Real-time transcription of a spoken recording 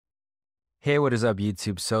Hey, what is up,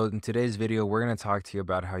 YouTube? So, in today's video, we're going to talk to you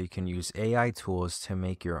about how you can use AI tools to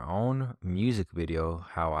make your own music video,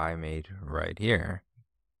 how I made right here.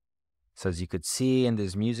 So, as you could see in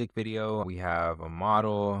this music video, we have a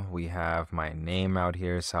model, we have my name out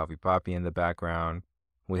here, Salvi Papi in the background.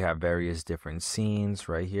 We have various different scenes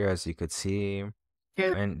right here, as you could see.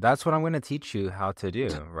 And that's what I'm going to teach you how to do,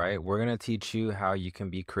 right? We're going to teach you how you can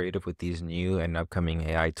be creative with these new and upcoming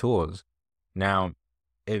AI tools. Now,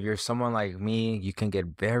 if you're someone like me, you can get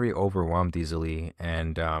very overwhelmed easily,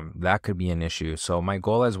 and that could be an issue. So my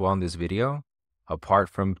goal as well in this video, apart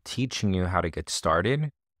from teaching you how to get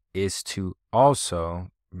started, is to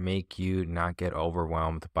also make you not get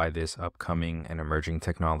overwhelmed by this upcoming and emerging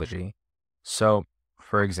technology. So,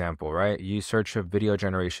 for example, right, you search up video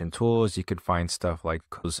generation tools, you could find stuff like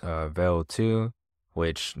Veil 2,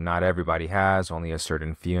 which not everybody has, only a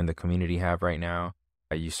certain few in the community have right now.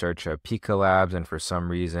 You search Pika Labs, and for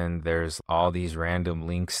some reason, there's all these random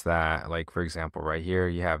links that, like, for example, right here,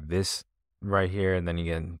 you have this right here, and then you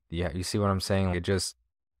get, yeah, you see what I'm saying? It's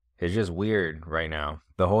just weird right now.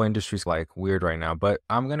 The whole industry's like weird right now, but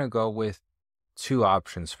I'm gonna go with two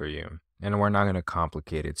options for you, and we're not gonna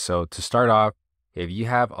complicate it. So to start off, if you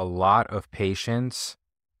have a lot of patience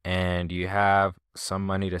and you have some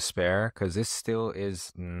money to spare, because this still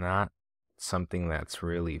is not something that's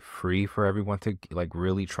really free for everyone to like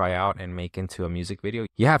really try out and make into a music video,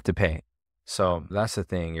 you have to pay. So that's the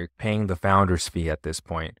thing. You're paying the founder's fee at this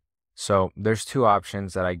point. So there's two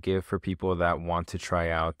options that I give for people that want to try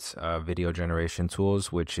out video generation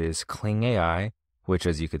tools, which is Kling AI, which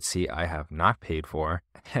as you could see, I have not paid for,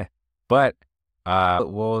 but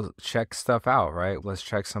we'll check stuff out, right? Let's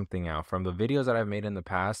check something out. From the videos that I've made in the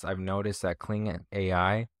past, I've noticed that Kling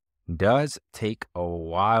AI does take a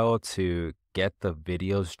while to get the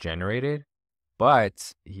videos generated,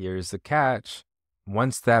 but here's the catch.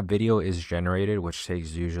 Once that video is generated, which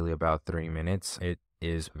takes usually about 3 minutes, it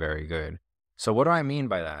is very good. So what do I mean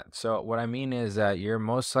by that? So what I mean is that you're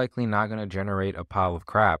most likely not going to generate a pile of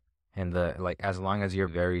crap, and as long as you're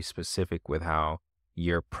very specific with how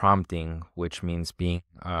you're prompting, which means being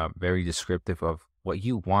very descriptive of what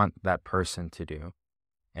you want that person to do.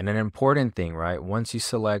 And an important thing, right? Once you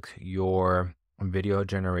select your video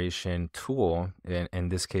generation tool, in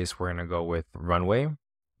this case, we're going to go with Runway,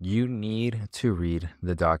 you need to read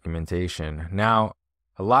the documentation. Now,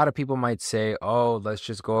 a lot of people might say, oh, let's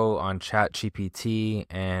just go on ChatGPT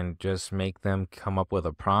and just make them come up with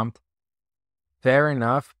a prompt. Fair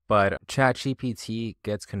enough, but ChatGPT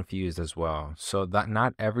gets confused as well. So that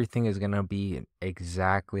not everything is going to be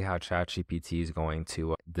exactly how ChatGPT is going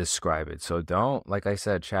to describe it. So don't, like I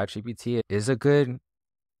said, ChatGPT is a good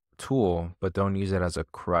tool, but don't use it as a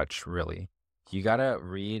crutch, really. You got to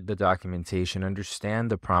read the documentation, understand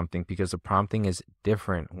the prompting, because the prompting is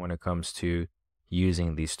different when it comes to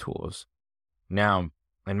using these tools. Now,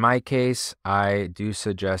 in my case, I do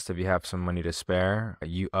suggest if you have some money to spare,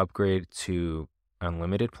 you upgrade to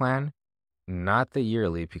unlimited plan, not the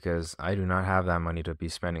yearly, because I do not have that money to be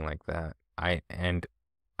spending like that. I,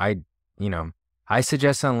 you know, I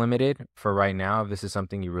suggest unlimited for right now if this is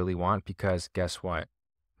something you really want, because guess what?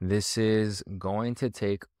 This is going to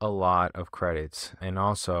take a lot of credits. And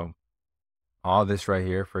also, all this right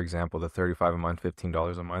here, for example, the 35 a month,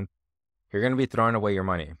 $15 a month, you're going to be throwing away your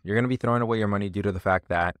money. You're going to be throwing away your money due to the fact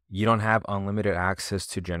that you don't have unlimited access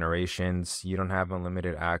to generations. You don't have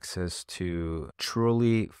unlimited access to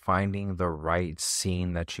truly finding the right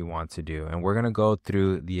scene that you want to do. And we're going to go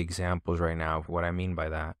through the examples right now of what I mean by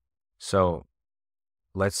that. So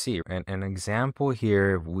let's see. An example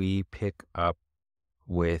here, if we pick up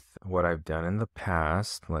with what I've done in the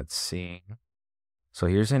past, let's see. So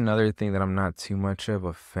here's another thing that I'm not too much of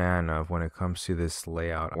a fan of when it comes to this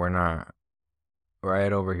layout. We're not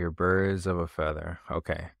right over here, birds of a feather.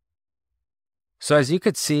 Okay. So as you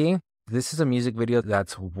could see, this is a music video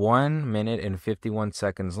that's 1 minute and 51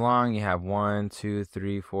 seconds long. You have 1, 2,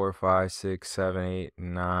 3, 4, 5, 6, 7, 8,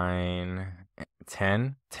 9,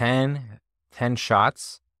 10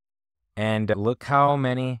 shots. And look how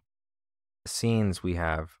many scenes we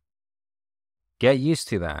have. Get used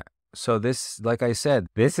to that. So this, like I said,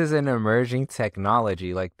 this is an emerging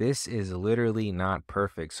technology. Like, this is literally not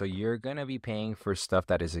perfect. So you're going to be paying for stuff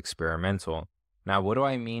that is experimental. Now, what do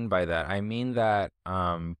I mean by that? I mean that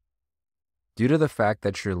due to the fact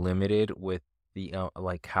that you're limited with the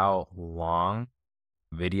like how long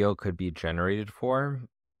video could be generated for,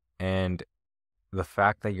 and the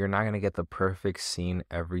fact that you're not going to get the perfect scene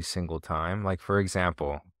every single time. Like, for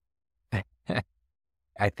example,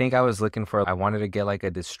 I think I wanted to get like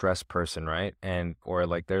a distressed person, right? Or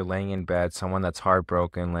like they're laying in bed, someone that's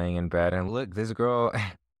heartbroken laying in bed. And look, this girl,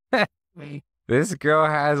 This girl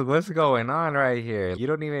has what's going on right here? You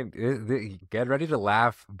don't even get ready to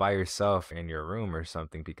laugh by yourself in your room or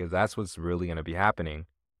something because that's what's really gonna be happening.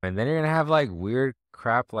 And then you're gonna have like weird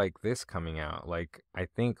crap like this coming out. Like I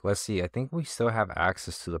think, let's see, I think we still have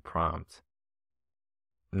access to the prompt.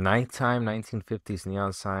 Nighttime 1950s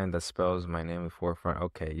neon sign that spells my name in forefront.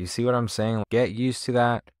 Okay, you see what I'm saying? Get used to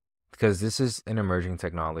that because this is an emerging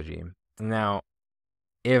technology. Now,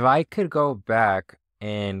 if I could go back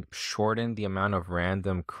and shorten the amount of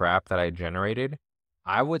random crap that I generated,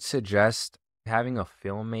 I would suggest having a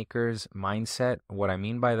filmmaker's mindset. What I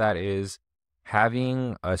mean by that is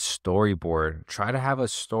having a storyboard. Try to have a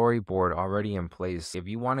storyboard already in place. If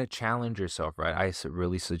you want to challenge yourself, right?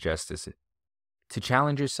 Really suggest this. To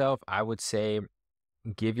challenge yourself, I would say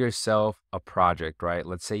give yourself a project, right?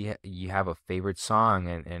 Let's say you have a favorite song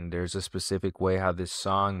and there's a specific way how this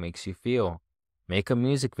song makes you feel. Make a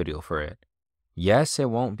music video for it. Yes, it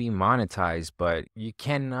won't be monetized, but you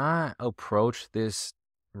cannot approach this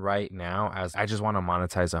right now as I just want to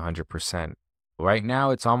monetize 100%. Right now,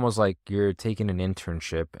 it's almost like you're taking an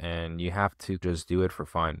internship and you have to just do it for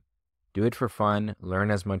fun. Do it for fun, learn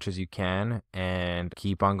as much as you can, and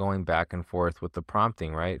keep on going back and forth with the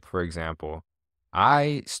prompting, right? For example,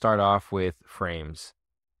 I start off with frames.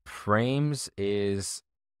 Frames is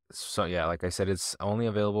so yeah, like I said, it's only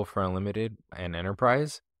available for unlimited and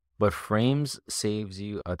enterprise, but frames saves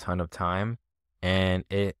you a ton of time and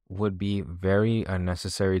it would be very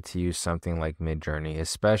unnecessary to use something like Midjourney,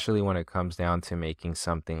 especially when it comes down to making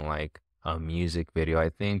something like a music video. I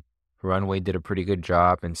think Runway did a pretty good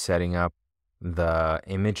job in setting up the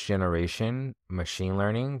image generation machine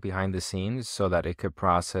learning behind the scenes so that it could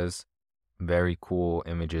process very cool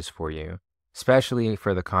images for you, especially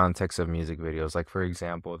for the context of music videos. Like for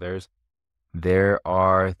example, this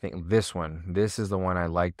one. This is the one I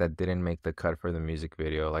like that didn't make the cut for the music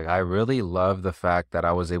video. Like I really love the fact that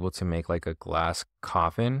I was able to make like a glass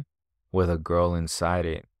coffin with a girl inside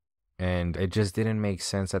it. And it just didn't make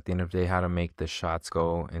sense at the end of the day how to make the shots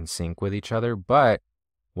go in sync with each other. But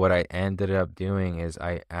what I ended up doing is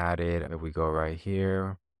I added, if we go right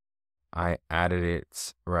here, I added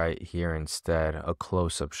it right here instead, a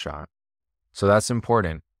close-up shot. So that's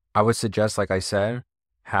important. I would suggest, like I said,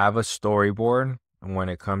 have a storyboard when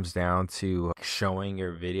it comes down to showing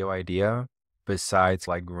your video idea, besides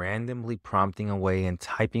like randomly prompting away and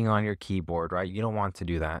typing on your keyboard, right? You don't want to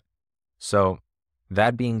do that. So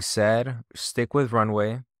that being said, stick with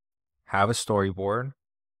Runway, have a storyboard,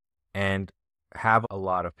 and have a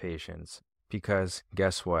lot of patience because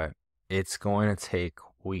guess what? It's going to take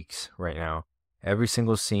weeks right now. Every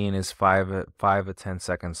single scene is 5 to 10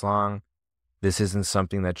 seconds long. This isn't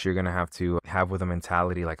something that you're gonna have to have with a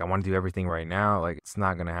mentality like I want to do everything right now. Like it's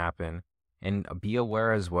not gonna happen. And be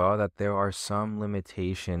aware as well that there are some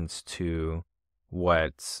limitations to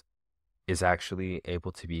what is actually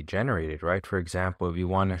able to be generated, right? For example, if you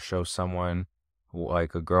want to show someone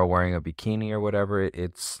like a girl wearing a bikini or whatever,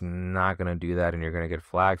 it's not going to do that and you're going to get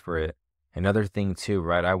flagged for it. Another thing too,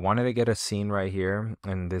 right? I wanted to get a scene right here.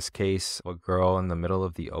 In this case, a girl in the middle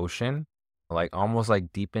of the ocean, like almost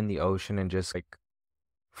like deep in the ocean and just like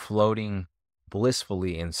floating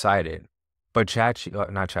blissfully inside it. But not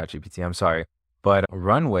ChatGPT, I'm sorry. But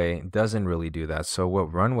Runway doesn't really do that. So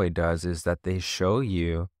what Runway does is that they show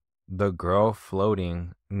you the girl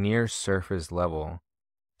floating near surface level.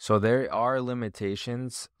 So there are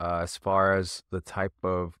limitations as far as the type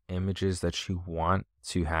of images that you want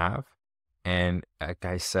to have. And like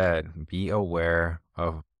I said, be aware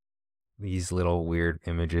of these little weird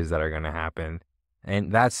images that are going to happen.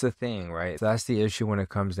 And that's the thing, right? That's the issue when it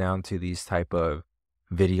comes down to these type of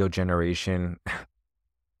video generation,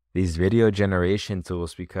 these video generation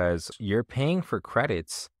tools, because you're paying for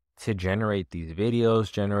credits to generate these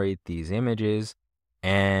videos, generate these images,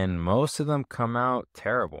 and most of them come out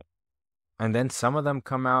terrible. And then some of them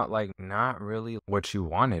come out like not really what you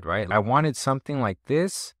wanted, right? I wanted something like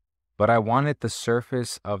this, but I wanted the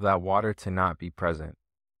surface of that water to not be present.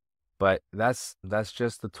 But that's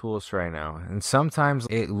just the tools right now. And sometimes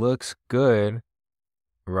it looks good,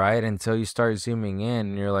 right? Until you start zooming in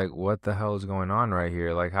and you're like, what the hell is going on right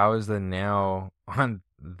here? Like, how is the nail on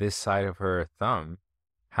this side of her thumb?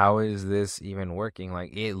 How is this even working?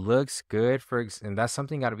 Like, it looks good and that's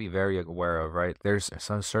something you got to be very aware of, right? There's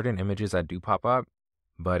some certain images that do pop up,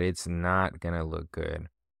 but it's not gonna look good.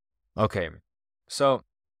 Okay, so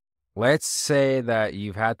let's say that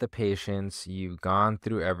you've had the patience, you've gone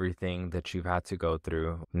through everything that you've had to go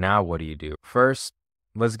through. Now, what do you do? First,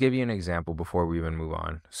 let's give you an example before we even move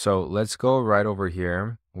on. So let's go right over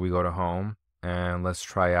here. We go to home and let's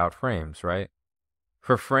try out frames, right?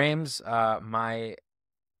 For frames, my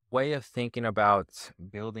way of thinking about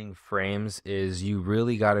building frames is you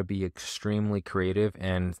really got to be extremely creative.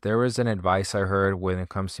 And there was an advice I heard when it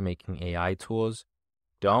comes to making AI tools.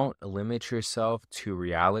 Don't limit yourself to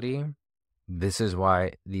reality. This is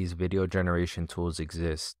why these video generation tools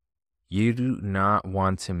exist. You do not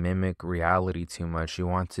want to mimic reality too much. You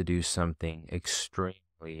want to do something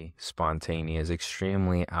extremely spontaneous,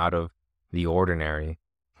 extremely out of the ordinary.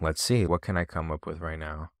 Let's see, what can I come up with right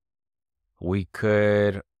now? We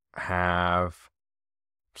could have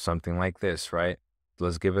something like this, right?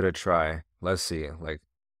 Let's give it a try. Let's see, like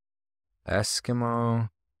Eskimo,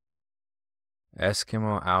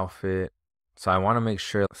 Eskimo outfit. So I want to make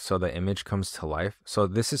sure so the image comes to life. So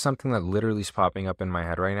this is something that literally is popping up in my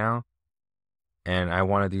head right now. And I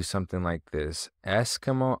want to do something like this.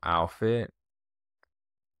 Eskimo outfit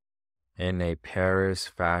in a Paris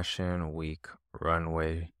Fashion Week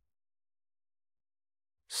runway.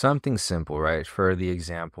 Something simple, right? For the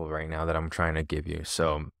example right now that I'm trying to give you.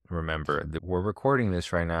 So remember, we're recording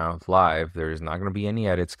this right now live. There's not going to be any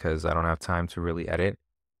edits because I don't have time to really edit.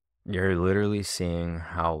 You're literally seeing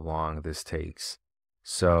how long this takes.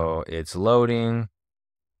 So it's loading.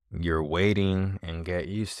 You're waiting, and get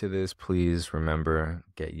used to this. Please remember,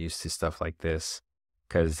 get used to stuff like this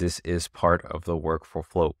because this is part of the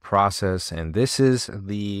workflow process. And this is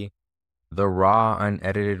the raw,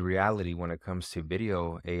 unedited reality when it comes to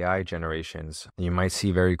video AI generations. You might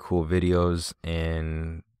see very cool videos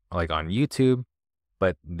in like on YouTube,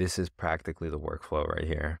 but this is practically the workflow right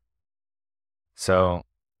here. So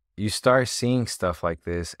you start seeing stuff like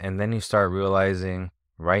this, and then you start realizing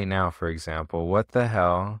right now, for example, what the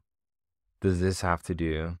hell does this have to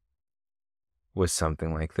do with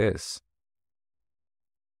something like this?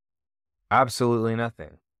 Absolutely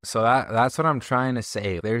nothing. So that's what I'm trying to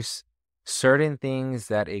say. There's certain things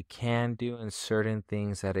that it can do and certain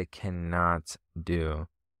things that it cannot do.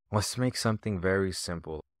 Let's make something very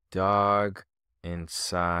simple. Dog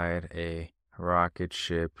inside a rocket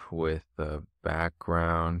ship with the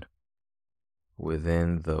background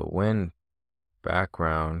within the wind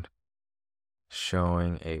background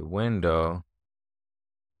showing a window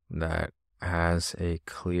that has a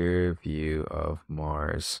clear view of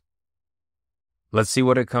Mars. Let's see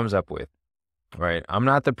what it comes up with, right? I'm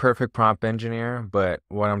not the perfect prompt engineer, but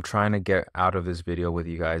what I'm trying to get out of this video with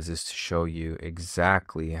you guys is to show you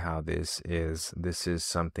exactly how this is. This is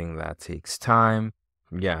something that takes time.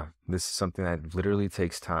 Yeah, this is something that literally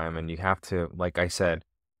takes time, and you have to, like I said,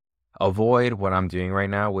 avoid what I'm doing right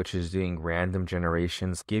now, which is doing random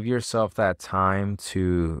generations. Give yourself that time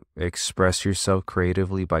to express yourself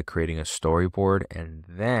creatively by creating a storyboard and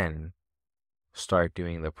then start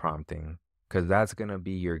doing the prompting, because that's going to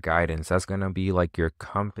be your guidance. That's going to be like your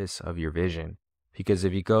compass of your vision. Because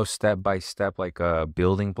if you go step by step, like a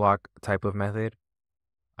building block type of method,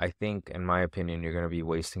 I think, in my opinion, you're going to be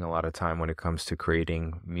wasting a lot of time when it comes to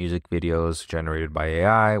creating music videos generated by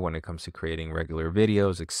AI, when it comes to creating regular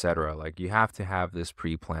videos, etc. Like, you have to have this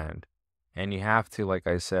pre-planned. And you have to, like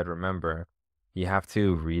I said, remember, you have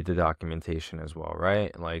to read the documentation as well,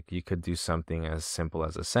 right? Like, you could do something as simple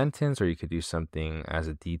as a sentence, or you could do something as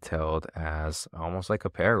detailed as almost like a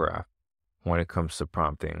paragraph when it comes to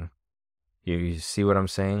prompting. You see what I'm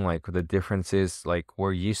saying? Like, the difference is, like,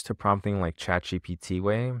 we're used to prompting like ChatGPT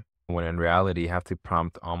way, when in reality you have to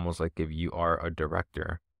prompt almost like if you are a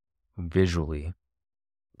director visually.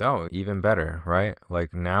 Oh, even better, right?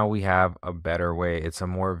 Like, now we have a better way. It's a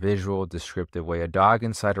more visual, descriptive way. A dog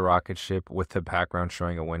inside a rocket ship with the background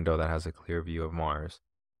showing a window that has a clear view of Mars.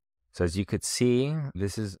 So as you could see,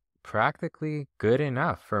 this is practically good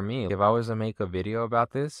enough for me. If I was to make a video about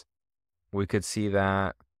this, we could see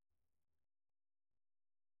that.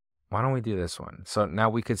 Why don't we do this one? So now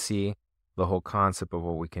we could see the whole concept of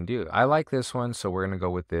what we can do. I like this one, so we're going to go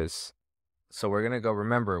with this. So we're going to go,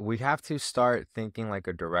 remember, we have to start thinking like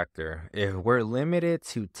a director. If we're limited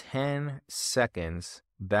to 10 seconds,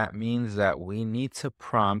 that means that we need to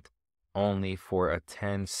prompt only for a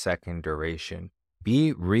 10-second duration.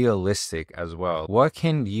 Be realistic as well. What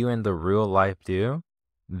can you in the real life do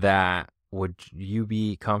that would you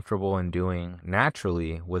be comfortable in doing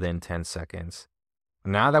naturally within 10 seconds?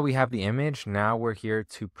 Now that we have the image, now we're here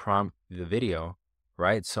to prompt the video,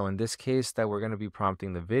 right? So in this case that we're going to be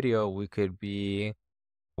prompting the video, we could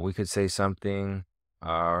say something,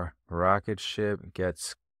 our rocket ship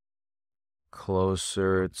gets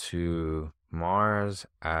closer to Mars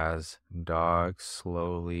as dog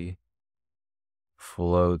slowly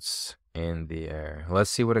floats in the air. Let's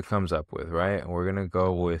see what it comes up with, right? We're going to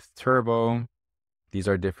go with turbo. These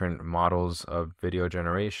are different models of video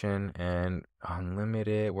generation, and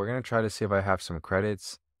unlimited. We're going to try to see if I have some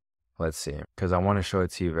credits. Let's see, because I want to show it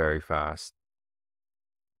to you very fast.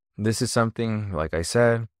 This is something, like I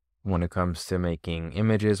said, when it comes to making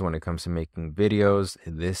images, when it comes to making videos,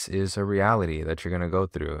 this is a reality that you're going to go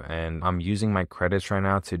through. And I'm using my credits right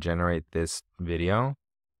now to generate this video.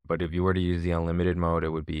 But if you were to use the unlimited mode, it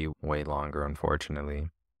would be way longer, unfortunately.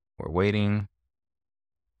 We're waiting.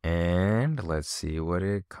 And let's see what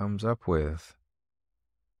it comes up with.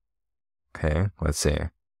 Okay, let's see.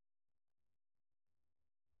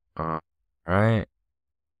 All right.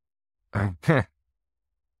 All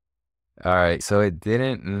right, so it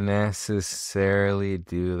didn't necessarily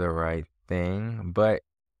do the right thing, but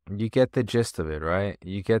you get the gist of it, right?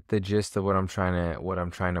 You get the gist of what I'm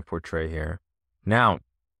trying to portray here. Now,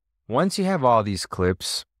 once you have all these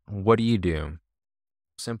clips, what do you do?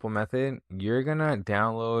 Simple method, you're gonna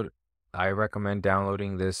download, I recommend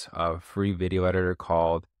downloading this free video editor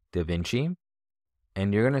called DaVinci,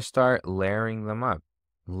 and you're gonna start layering them up.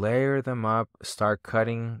 Layer them up, start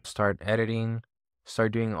cutting, start editing,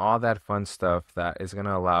 start doing all that fun stuff that is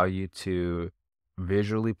gonna allow you to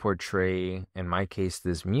visually portray, in my case,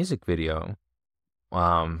 this music video,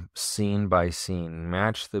 scene by scene,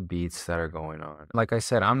 match the beats that are going on. Like I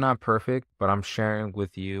said, I'm not perfect, but I'm sharing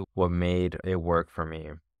with you what made it work for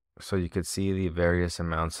me. So you could see the various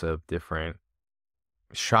amounts of different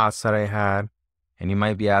shots that I had. And you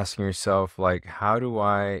might be asking yourself, like, how do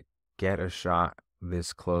I get a shot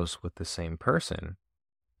this close with the same person?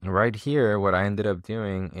 Right here, what I ended up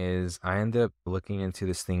doing is I ended up looking into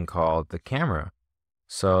this thing called the camera.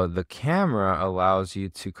 So the camera allows you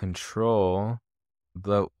to control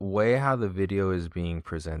the way how the video is being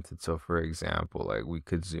presented. So for example, like we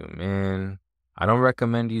could zoom in. I don't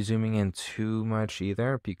recommend you zooming in too much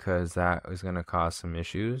either because that is going to cause some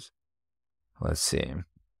issues. Let's see.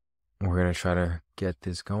 We're going to try to get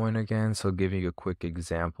this going again. So give you a quick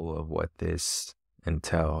example of what this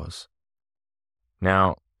entails.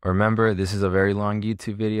 Now, remember, this is a very long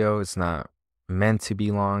YouTube video. It's not meant to be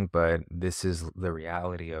long, but this is the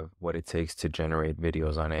reality of what it takes to generate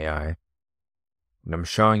videos on AI. And I'm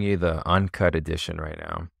showing you the uncut edition right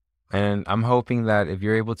now. And I'm hoping that if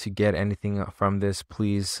you're able to get anything from this,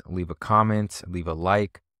 please leave a comment, leave a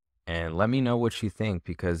like, and let me know what you think,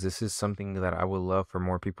 because this is something that I would love for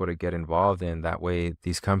more people to get involved in. That way,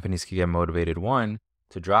 these companies can get motivated, one,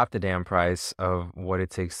 to drop the damn price of what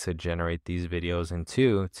it takes to generate these videos, and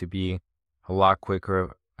two, to be a lot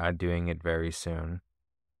quicker at doing it very soon.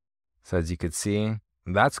 So as you could see,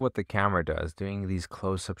 that's what the camera does, doing these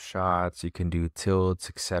close-up shots. You can do tilts,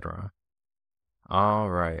 etc. All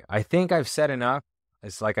right. I think I've said enough.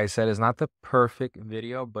 It's like I said, it's not the perfect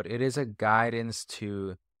video, but it is a guidance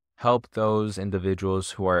to help those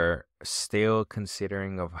individuals who are still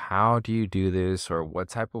considering of how do you do this, or what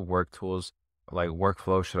type of work tools, like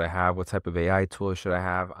workflow should I have? What type of AI tool should I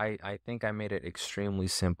have? I think I made it extremely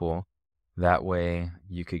simple. That way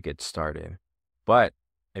you could get started. But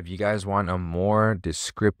if you guys want a more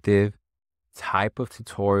descriptive type of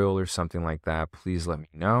tutorial or something like that, please let me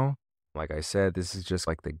know. Like I said, this is just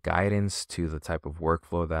like the guidance to the type of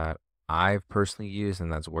workflow that I've personally used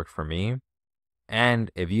and that's worked for me.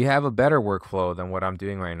 And if you have a better workflow than what I'm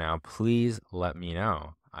doing right now, please let me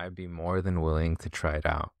know. I'd be more than willing to try it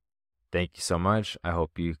out. Thank you so much. I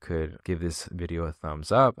hope you could give this video a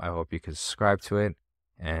thumbs up. I hope you could subscribe to it,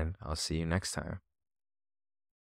 and I'll see you next time.